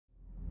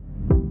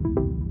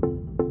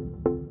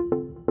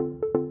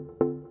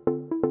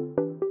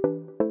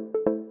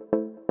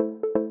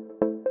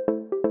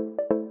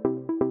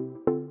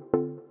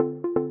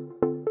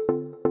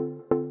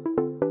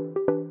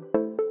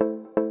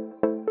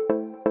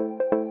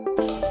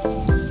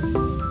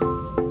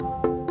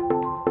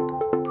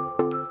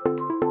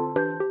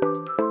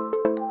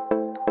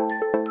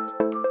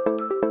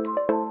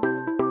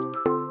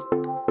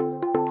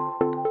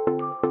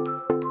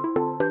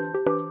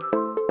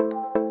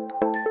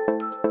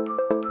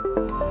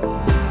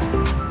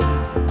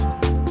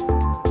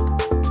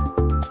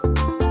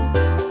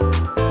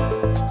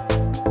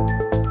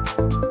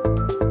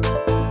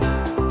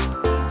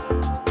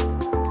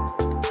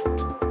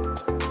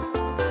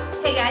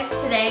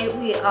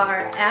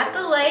are at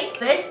the lake.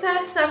 This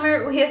past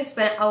summer, we have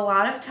spent a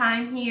lot of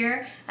time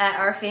here at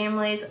our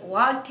family's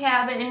log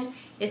cabin.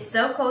 It's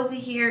so cozy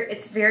here.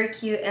 It's very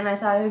cute, and I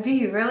thought it would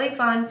be really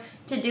fun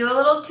to do a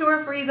little tour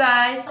for you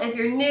guys. If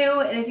you're new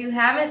and if you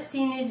haven't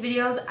seen these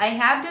videos, I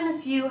have done a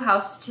few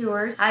house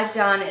tours. I've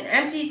done an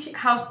empty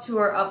house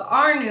tour of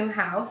our new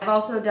house. I've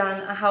also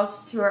done a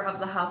house tour of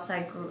the house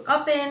I grew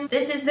up in.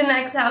 This is the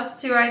next house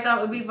tour I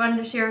thought would be fun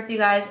to share with you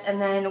guys. And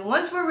then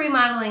once we're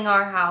remodeling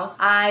our house,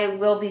 I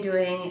will be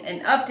doing an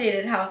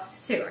updated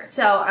house tour.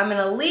 So I'm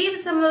gonna leave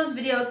some of those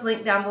videos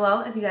linked down below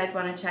if you guys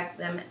wanna check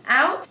them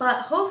out.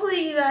 But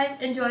hopefully you guys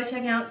enjoy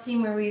checking out,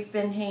 seeing where we've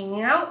been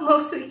hanging out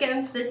most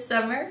weekends this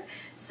summer.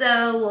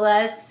 So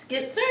let's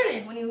get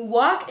started. When you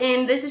walk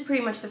in, this is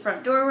pretty much the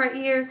front door right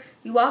here.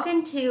 You walk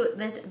into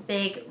this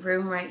big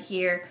room right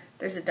here.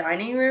 There's a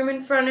dining room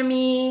in front of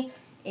me,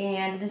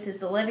 and this is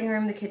the living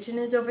room. The kitchen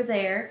is over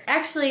there.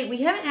 Actually, we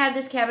haven't had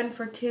this cabin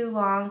for too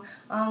long.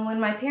 When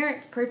my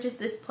parents purchased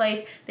this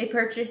place, they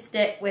purchased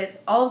it with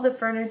all of the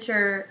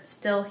furniture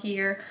still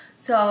here.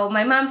 So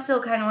my mom still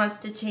kind of wants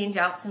to change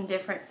out some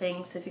different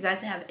things. So if you guys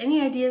have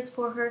any ideas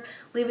for her,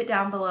 leave it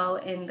down below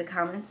in the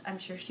comments. I'm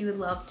sure she would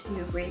love to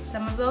read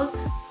some of those.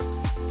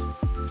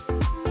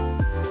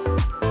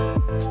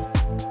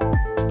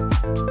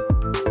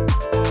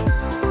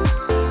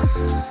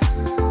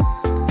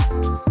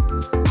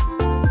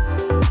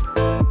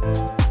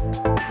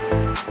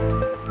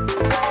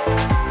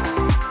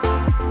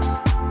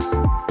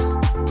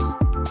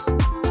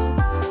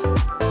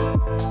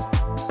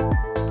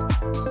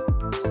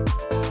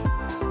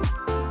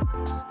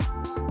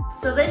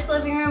 So this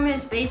living room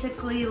is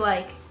basically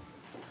like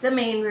the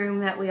main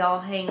room that we all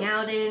hang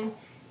out in.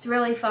 It's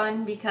really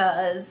fun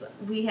because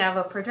we have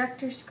a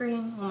projector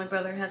screen. Well, my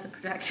brother has a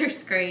projector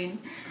screen.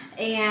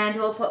 And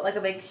we'll put like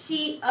a big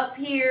sheet up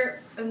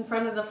here in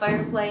front of the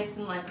fireplace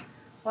and like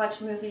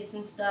watch movies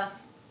and stuff.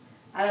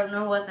 I don't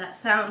know what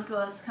that sound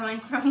was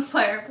coming from the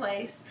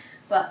fireplace,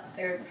 but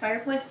there's a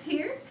fireplace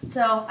here.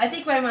 So I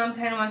think my mom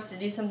kind of wants to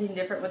do something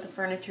different with the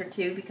furniture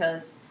too,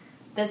 because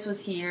this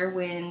was here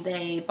when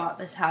they bought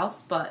this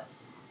house, but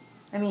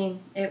I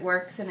mean, it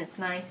works and it's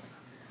nice.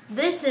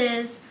 This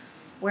is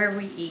where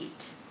we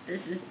eat.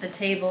 This is the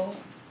table.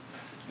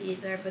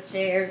 These are the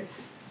chairs.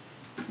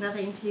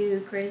 Nothing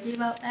too crazy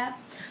about that.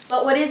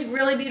 But what is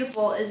really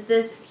beautiful is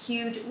this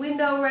huge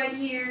window right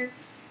here.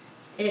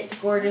 It's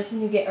gorgeous,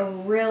 and you get a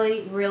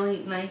really,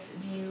 really nice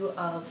view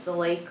of the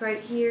lake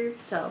right here.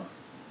 So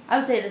I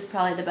would say this is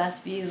probably the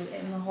best view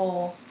in the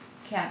whole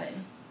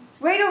cabin.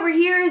 Right over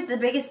here is the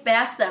biggest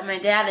bass that my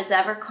dad has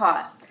ever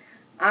caught.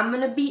 I'm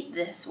gonna beat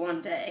this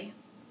one day,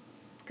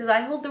 because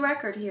I hold the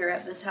record here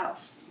at this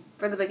house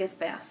for the biggest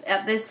bass,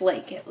 at this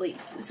lake at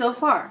least, so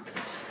far.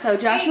 So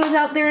Joshua's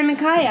out there in a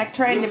kayak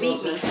trying to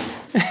beat me.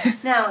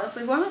 Now, if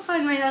we want to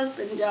find my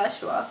husband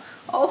Joshua,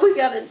 all we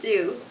gotta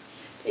do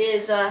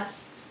is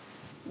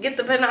get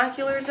the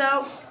binoculars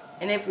out,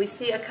 and if we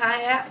see a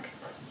kayak,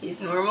 he's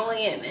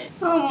normally in it.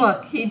 Oh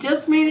look, he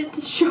just made it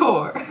to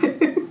shore.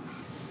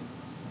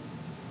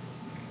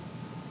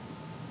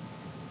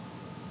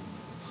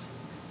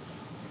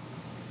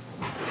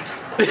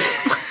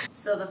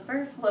 So the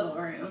first little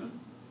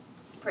room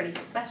is pretty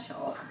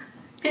special.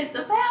 It's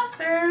a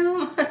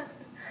bathroom.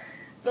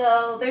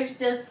 So there's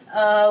just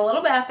a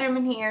little bathroom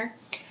in here.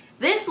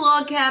 This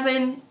log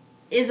cabin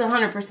is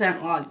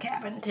 100% log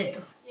cabin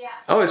too. Yeah.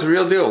 Oh, it's a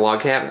real deal log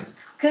cabin.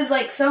 Because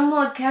like some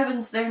log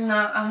cabins, they're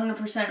not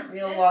 100%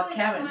 real log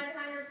cabin. 100%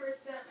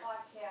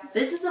 log cabin.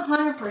 This is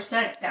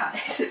 100%,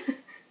 guys.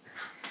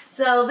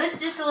 So this is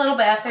just a little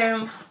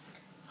bathroom.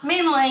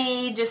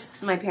 Mainly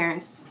just my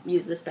parents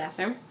use this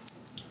bathroom.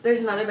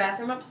 There's another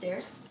bathroom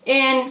upstairs.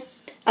 And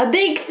a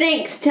big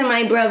thanks to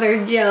my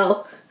brother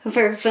Joe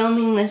for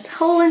filming this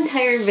whole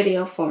entire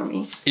video for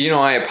me. You know,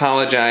 I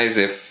apologize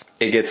if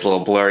it gets a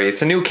little blurry.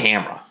 It's a new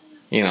camera.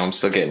 You know, I'm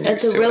still getting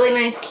used to it. It's a really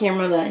nice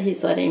camera that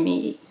he's letting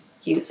me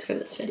use for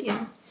this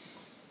video.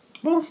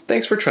 Well,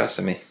 thanks for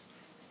trusting me.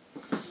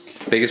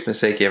 Biggest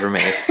mistake you ever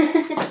made.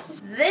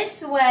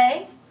 This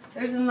way,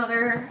 there's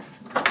another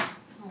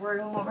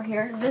room over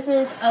here. This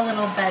is a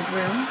little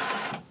bedroom.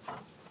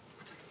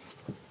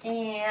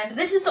 And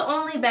this is the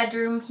only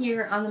bedroom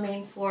here on the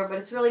main floor, but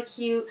it's really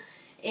cute.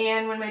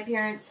 And when my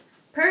parents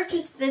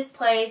purchased this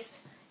place,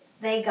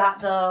 they got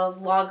the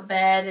log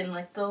bed and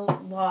like the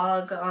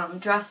log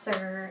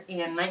dresser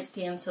and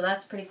nightstand, so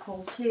that's pretty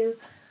cool too.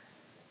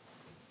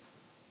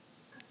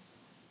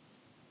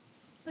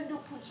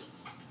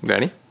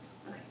 Ready?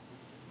 Okay.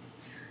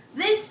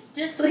 This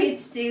just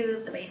leads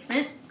to the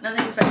basement.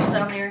 Nothing special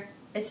down there.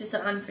 It's just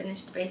an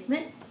unfinished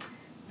basement.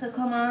 So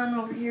come on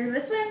over here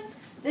this way.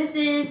 This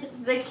is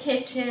the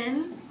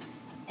kitchen,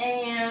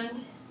 and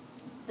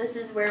this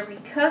is where we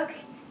cook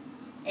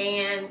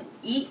and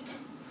eat.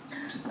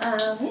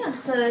 Yeah,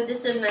 so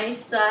just a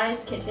nice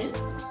sized kitchen.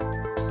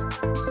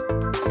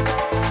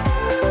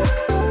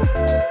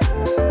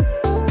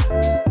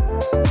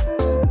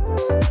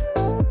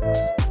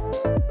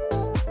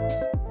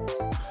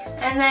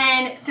 And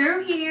then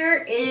through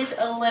here is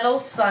a little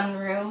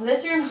sunroom.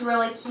 This room's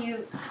really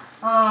cute.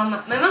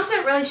 My mom's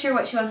not really sure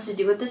what she wants to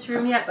do with this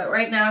room yet, but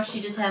right now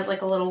she just has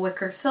like a little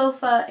wicker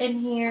sofa in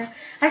here.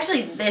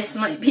 Actually, this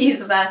might be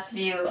the best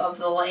view of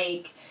the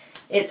lake.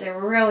 It's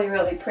really,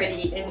 really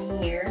pretty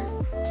in here.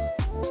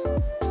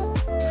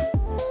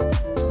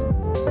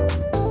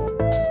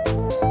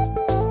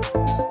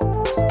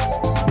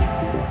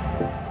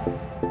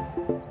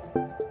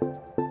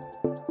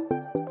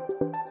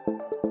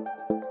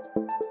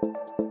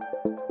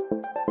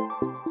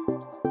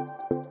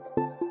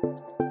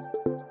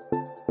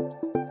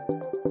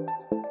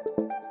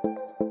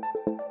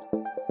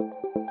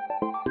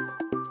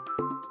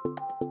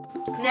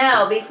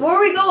 Now,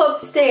 before we go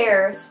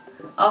upstairs,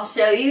 I'll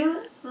show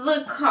you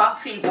the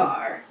coffee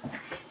bar.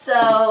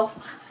 So,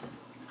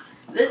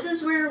 this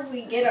is where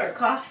we get our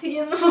coffee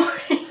in the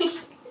morning.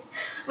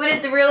 But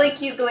it's really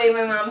cute the way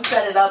my mom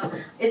set it up.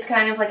 It's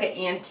kind of like an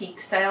antique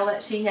style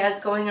that she has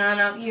going on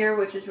out here,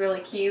 which is really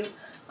cute.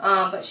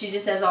 But she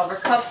just has all of her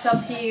cups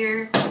up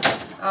here.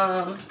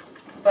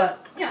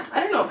 But yeah, I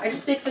don't know. I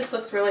just think this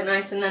looks really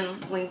nice. And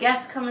then when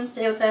guests come and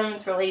stay with them,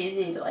 it's really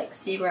easy to like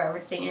see where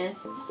everything is.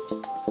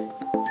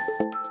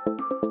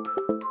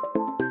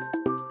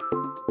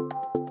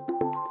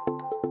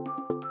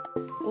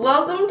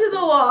 Welcome to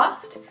the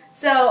loft.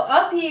 So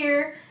up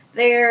here,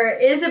 there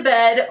is a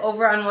bed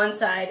over on one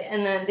side,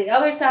 and then the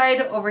other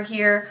side over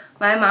here,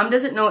 my mom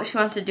doesn't know what she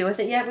wants to do with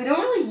it yet. We don't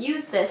really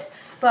use this,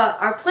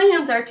 but our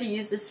plans are to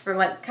use this for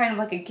like kind of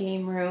like a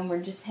game room or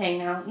just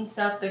hang out and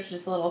stuff. There's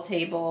just a little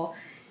table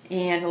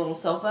and a little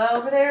sofa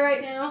over there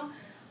right now.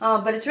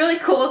 But it's really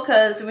cool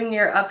because when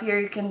you're up here,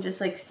 you can just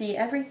like see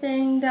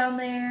everything down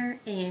there,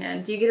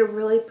 and you get a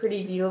really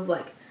pretty view of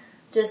like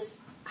just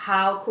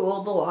how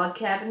cool the log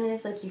cabin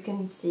is. Like you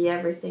can see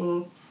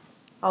everything,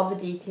 all the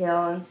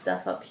detail and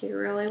stuff up here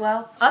really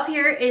well. Up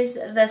here is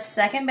the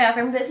second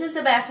bathroom. This is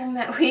the bathroom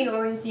that we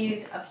always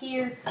use up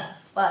here,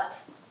 but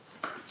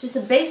it's just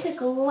a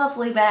basic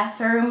lovely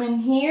bathroom in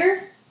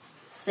here.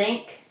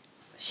 Sink,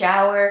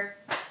 shower,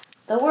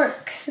 the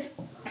works.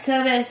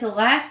 So this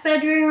last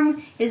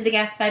bedroom is the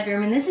guest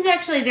bedroom, and this is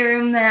actually the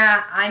room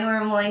that I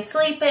normally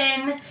sleep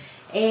in.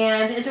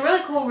 And it's a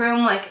really cool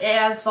room. Like, it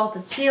has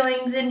vaulted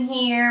ceilings in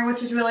here,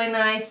 which is really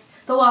nice.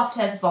 The loft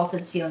has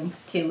vaulted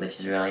ceilings too, which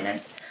is really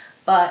nice.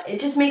 But it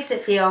just makes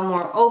it feel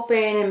more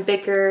open and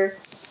bigger.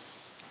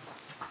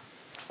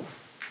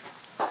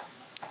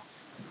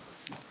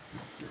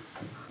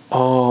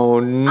 Oh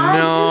no. I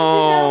just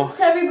announced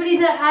to everybody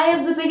that I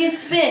have the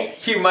biggest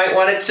fish. You might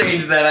want to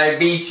change that. I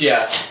beat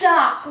ya.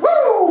 Stop.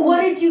 Woo!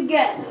 What did you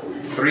get?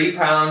 3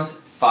 pounds,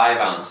 5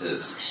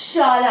 ounces.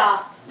 Shut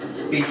up.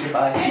 Beat you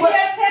by.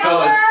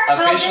 So it's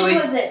officially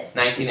how big was it?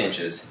 19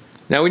 inches.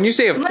 Now when you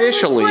say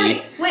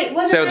officially, wait,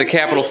 was is that it with the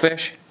capital 20?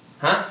 fish?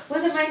 Huh?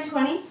 Was it mine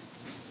 20?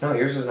 No,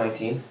 yours was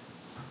 19.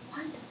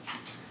 What?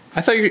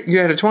 I thought you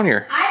had a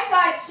 20er. I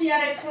thought she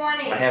had a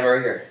 20. I have her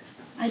right here.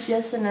 I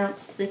just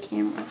announced to the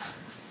camera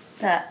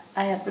that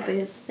I have the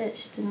biggest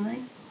fish, didn't I?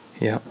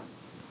 Yep.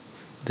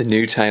 The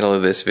new title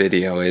of this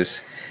video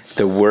is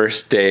The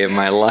Worst Day of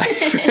My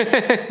Life.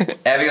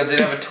 Abigail did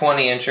have a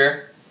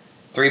 20-incher,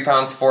 3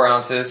 pounds, 4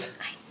 ounces.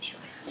 I knew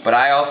it. But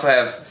I also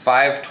have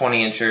 5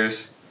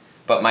 20-inchers,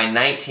 but my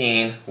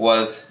 19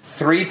 was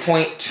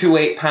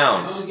 3.28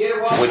 pounds,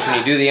 which when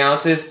you do the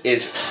ounces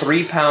is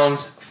 3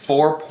 pounds,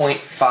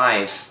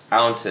 4.5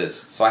 ounces.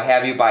 So I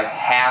have you by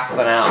half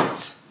an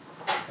ounce.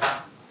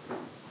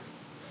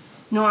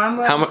 No, I'm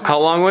wrong. How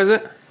long was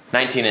it?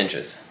 19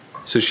 inches.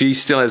 So she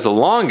still has the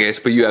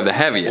longest, but you have the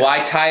heaviest. Well,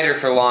 I tied her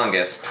for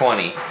longest,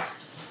 20,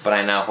 but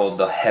I now hold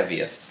the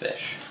heaviest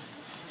fish.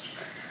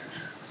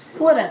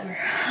 Whatever.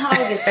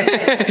 I'll get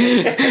to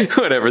it.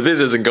 Whatever, this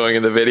isn't going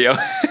in the video.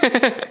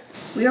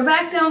 We are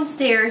back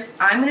downstairs.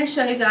 I'm going to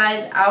show you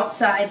guys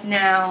outside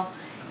now.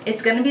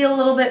 It's going to be a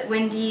little bit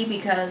windy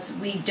because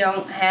we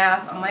don't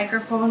have a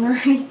microphone or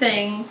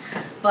anything,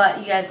 but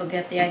you guys will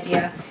get the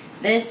idea.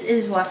 This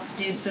is what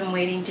dude's been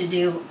waiting to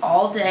do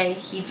all day.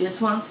 He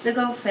just wants to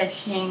go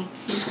fishing.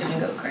 He's going to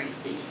go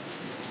crazy.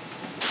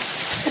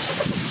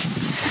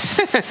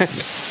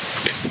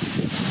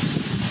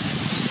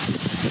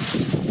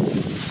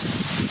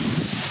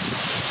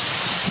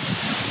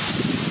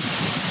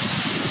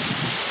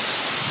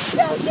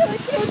 Don't do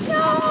it,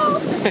 no!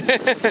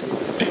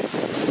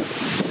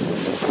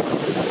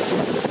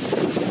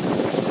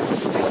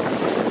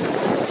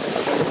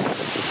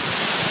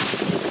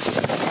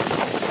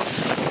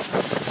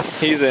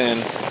 He's in.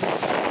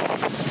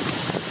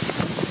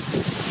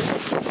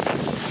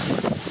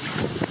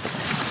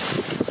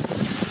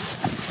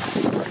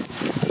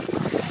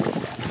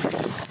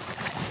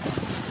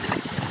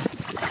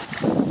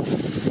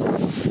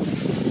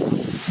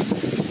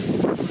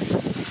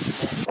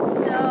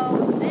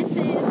 So this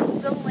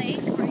is the lake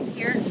right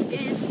here.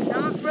 It is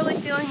not really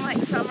feeling like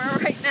summer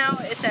right now.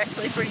 It's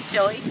actually pretty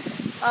chilly.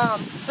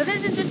 But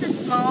this is just a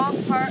small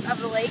part of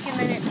the lake, and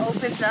then it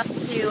opens up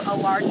to a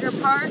larger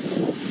part.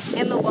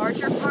 In the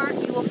larger part,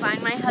 you will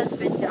find my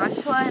husband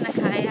Joshua in a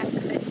kayak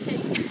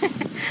fishing.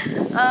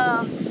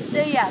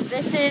 So yeah,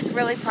 this is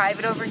really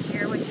private over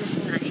here, which is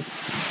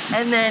nice.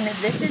 And then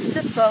this is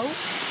the boat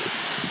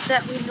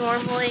that we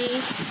normally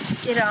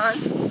get on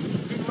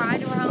and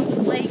ride around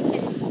the lake,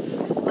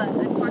 but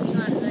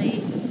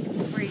unfortunately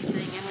it's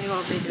freezing and we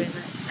won't be doing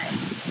that today.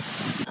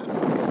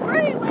 It's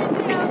pretty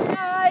windy out,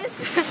 guys,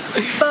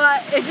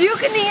 but if you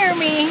can hear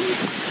me,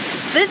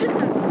 this is a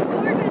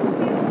gorgeous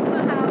view of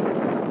the house.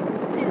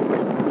 This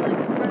is like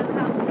in front of the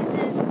house. This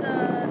is the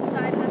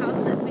side of the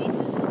house that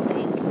faces the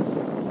lake.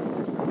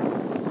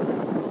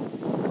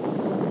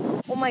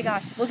 Oh my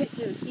gosh, look at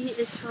dude. He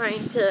is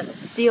trying to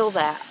steal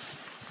that.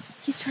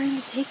 He's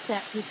trying to take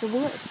that piece of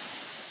wood.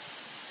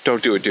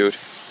 Don't do it, dude.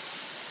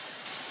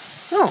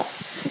 Oh,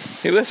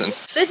 hey, listen.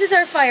 This is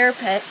our fire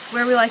pit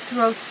where we like to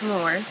roast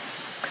s'mores.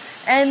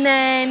 And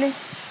then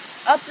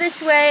up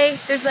this way,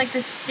 there's like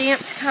the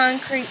stamped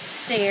concrete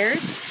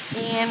stairs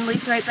and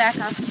leads right back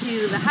up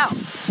to the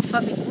house.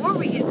 But before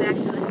we get back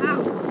to the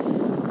house,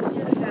 I'll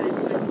show you guys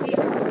my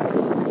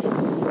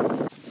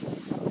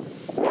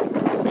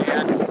favorite.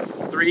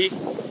 And 3,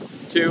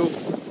 2,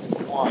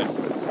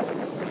 1.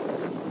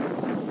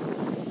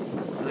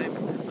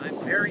 I'm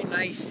very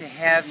nice to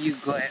have you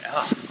go ahead.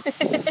 Oh.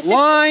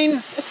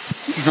 Line.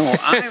 No,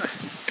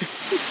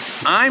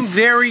 I'm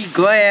very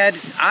glad.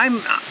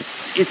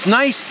 It's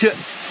nice to.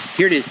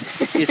 Here it is.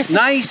 It's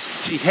nice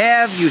to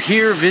have you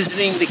here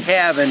visiting the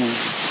cabin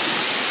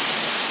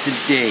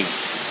today.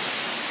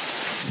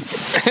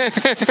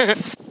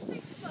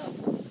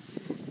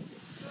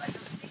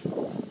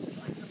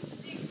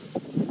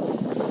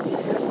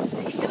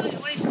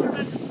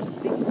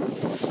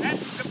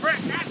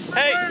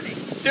 Hey,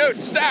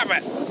 dude, stop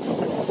it!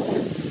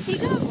 He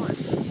got one.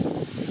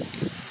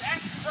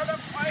 That's for the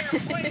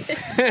fireplace.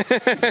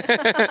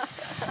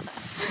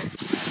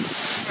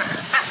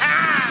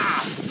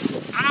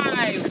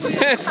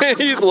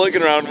 He's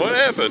looking around. What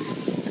happened?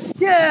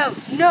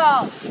 Dude,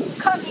 no.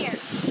 Come here.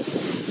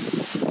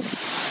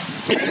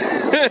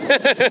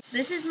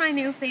 This is my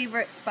new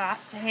favorite spot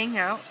to hang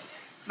out.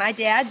 My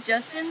dad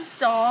just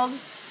installed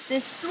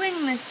this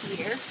swing this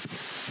year.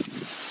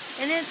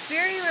 And it's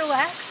very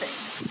relaxing.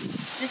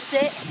 Just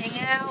sit, hang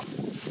out,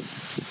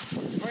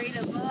 read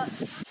a book.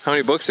 How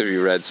many books have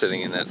you read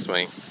sitting in that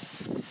swing?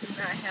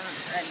 I haven't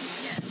read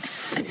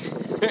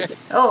them yet.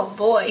 Oh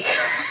boy.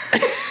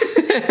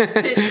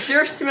 It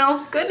sure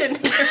smells good in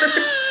here.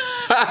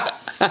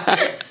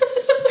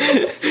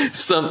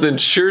 Something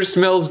sure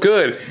smells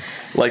good.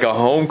 Like a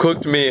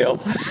home-cooked meal.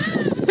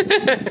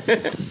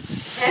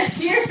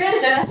 Here it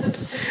is.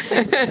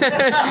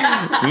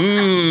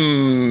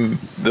 Mmm,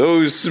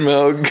 those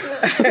smell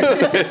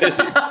good.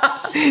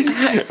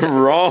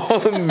 Raw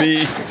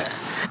meat.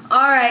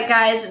 Alright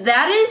guys,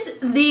 that is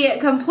the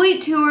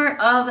complete tour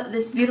of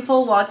this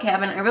beautiful log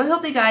cabin. I really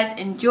hope that you guys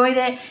enjoyed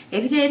it.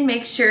 If you did,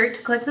 make sure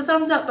to click the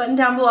thumbs up button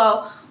down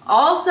below.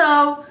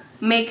 Also,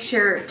 make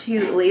sure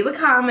to leave a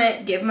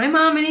comment. Give my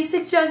mom any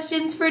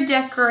suggestions for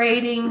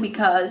decorating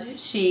because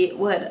she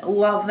would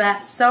love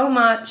that so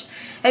much.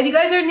 If you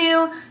guys are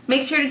new,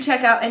 make sure to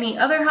check out any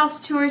other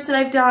house tours that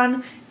I've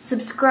done.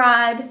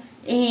 Subscribe.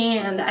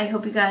 And I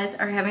hope you guys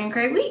are having a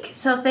great week.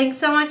 So thanks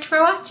so much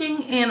for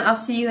watching, and I'll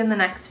see you in the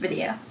next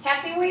video.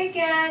 Happy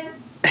weekend!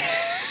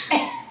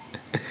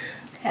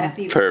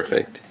 Happy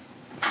Perfect.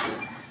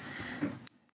 weekend.